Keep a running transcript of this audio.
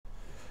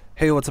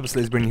Hey, what's up, it's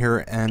Laserbrain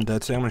here, and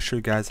today I'm going to show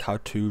you guys how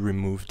to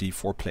remove the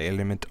 4-player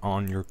limit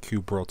on your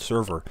Cube World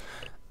server.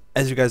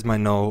 As you guys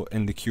might know,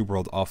 in the Cube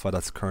World alpha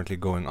that's currently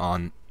going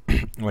on,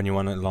 when you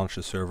want to launch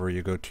a server,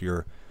 you go to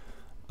your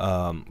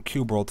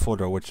Cube World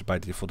folder, which by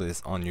default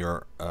is on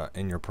your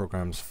in your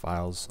programs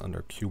files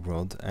under Cube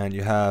World, and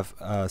you have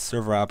a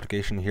server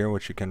application here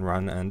which you can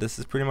run, and this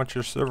is pretty much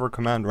your server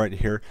command right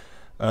here.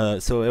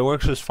 So it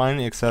works just fine,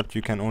 except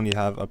you can only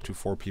have up to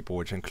 4 people,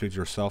 which includes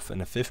yourself,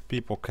 and if 5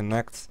 people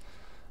connects,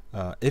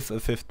 if a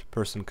 5th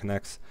person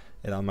connects,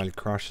 it automatically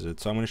crashes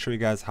it. So I'm going to show you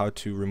guys how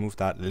to remove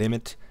that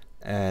limit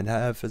and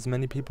have as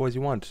many people as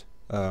you want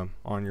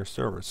on your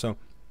server. So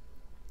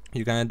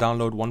you're gonna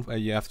download one.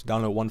 You have to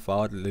download one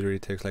file. It literally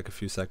takes like a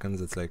few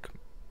seconds. It's like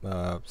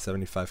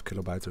 75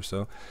 kilobytes or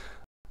so.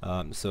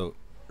 So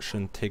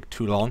shouldn't take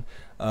too long.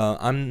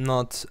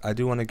 I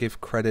do want to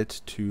give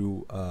credit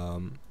to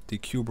the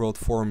Cube World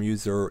forum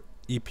user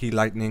EP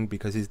Lightning,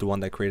 because he's the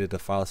one that created the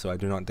file, so I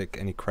do not take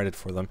any credit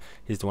for them.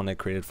 He's the one that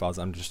created files.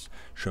 I'm just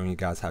showing you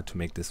guys how to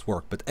make this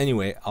work. But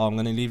anyway, I'm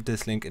going to leave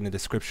this link in the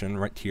description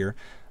right here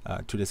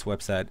to this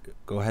website.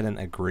 Go ahead and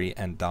agree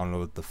and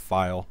download the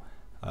file,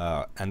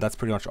 and that's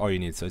pretty much all you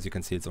need. So as you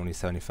can see, it's only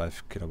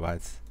 75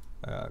 kilobytes,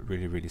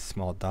 really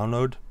small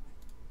download.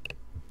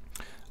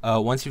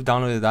 Once you've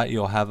downloaded that,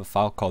 you'll have a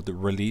file called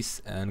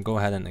release, and go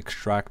ahead and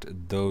extract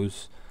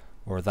those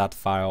or that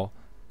file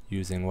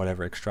using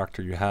whatever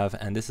extractor you have,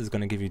 and this is going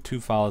to give you 2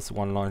 files,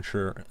 one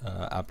launcher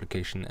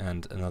application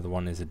and another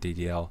one is a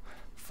DDL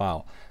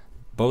file.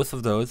 Both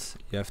of those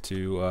you have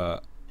to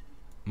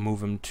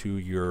move them to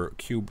your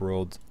Cube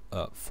World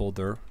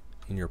folder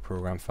in your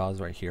program files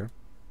right here.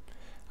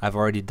 I've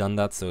already done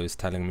that, so it's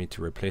telling me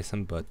to replace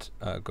them, but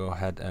go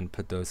ahead and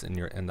put those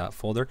in that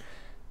folder.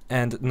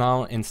 And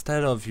now,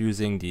 instead of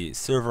using the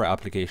server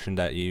application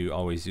that you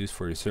always use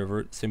for your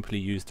server, simply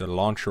use the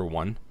launcher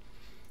one.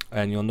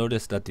 And you'll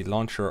notice that the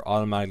launcher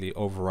automatically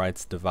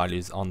overwrites the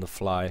values on the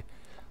fly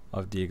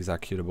of the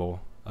executable.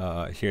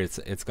 Here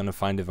it's going to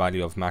find the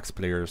value of max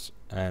players,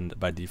 and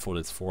by default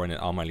it's 4, and it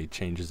automatically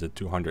changes it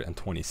to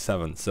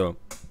 127. So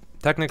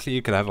technically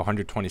you could have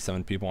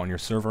 127 people on your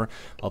server,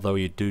 although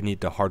you do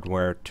need the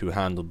hardware to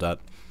handle that.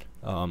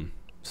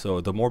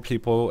 So the more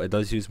people, it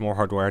does use more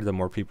hardware, the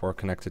more people are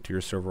connected to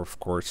your server, of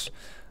course.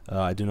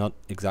 I do not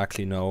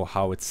exactly know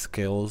how it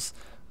scales,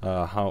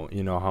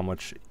 how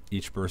much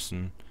each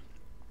person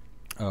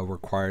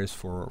requires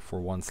for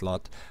one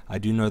slot. I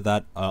do know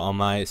that on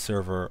my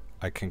server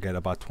I can get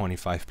about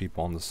 25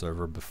 people on the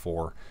server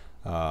before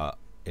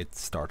it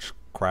starts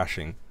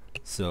crashing.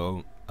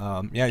 So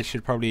yeah, you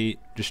should probably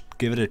just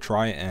give it a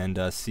try and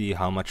see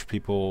how much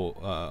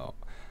people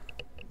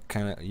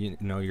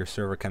your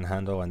server can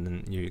handle, and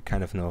then you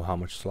kind of know how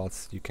much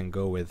slots you can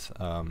go with.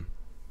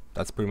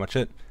 That's pretty much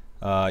it.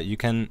 You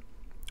can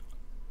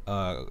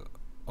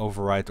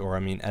overwrite, or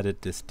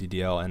edit this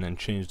DDL and then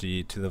change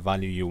to the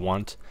value you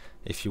want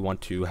if you want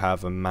to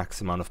have a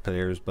max amount of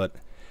players. But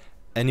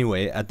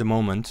anyway, at the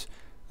moment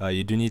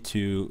you do need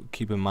to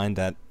keep in mind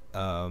that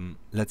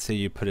let's say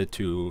you put it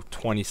to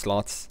 20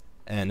 slots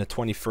and a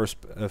 21st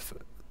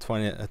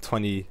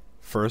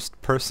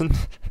person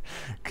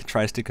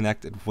tries to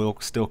connect, it will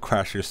still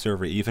crash your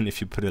server even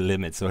if you put a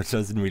limit. So it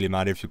doesn't really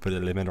matter if you put a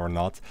limit or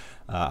not.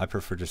 I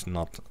prefer just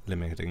not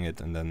limiting it,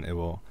 and then it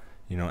will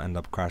end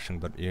up crashing.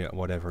 But yeah,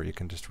 whatever, you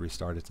can just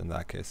restart it in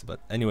that case.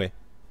 But anyway,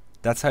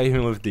 that's how you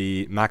move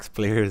the max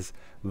players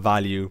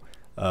value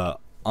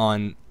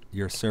on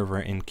your server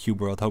in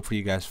Cube World. Hopefully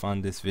you guys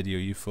found this video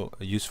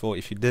useful.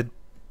 If you did,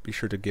 be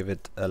sure to give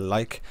it a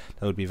like.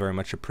 That would be very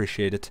much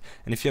appreciated.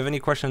 And if you have any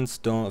questions,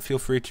 feel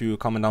free to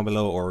comment down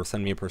below or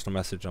send me a personal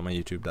message on my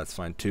YouTube. That's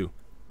fine too.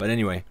 But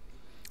anyway,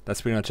 that's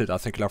pretty much it. I'll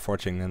thank you a lot for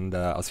watching, and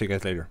I'll see you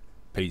guys later.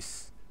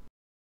 Peace.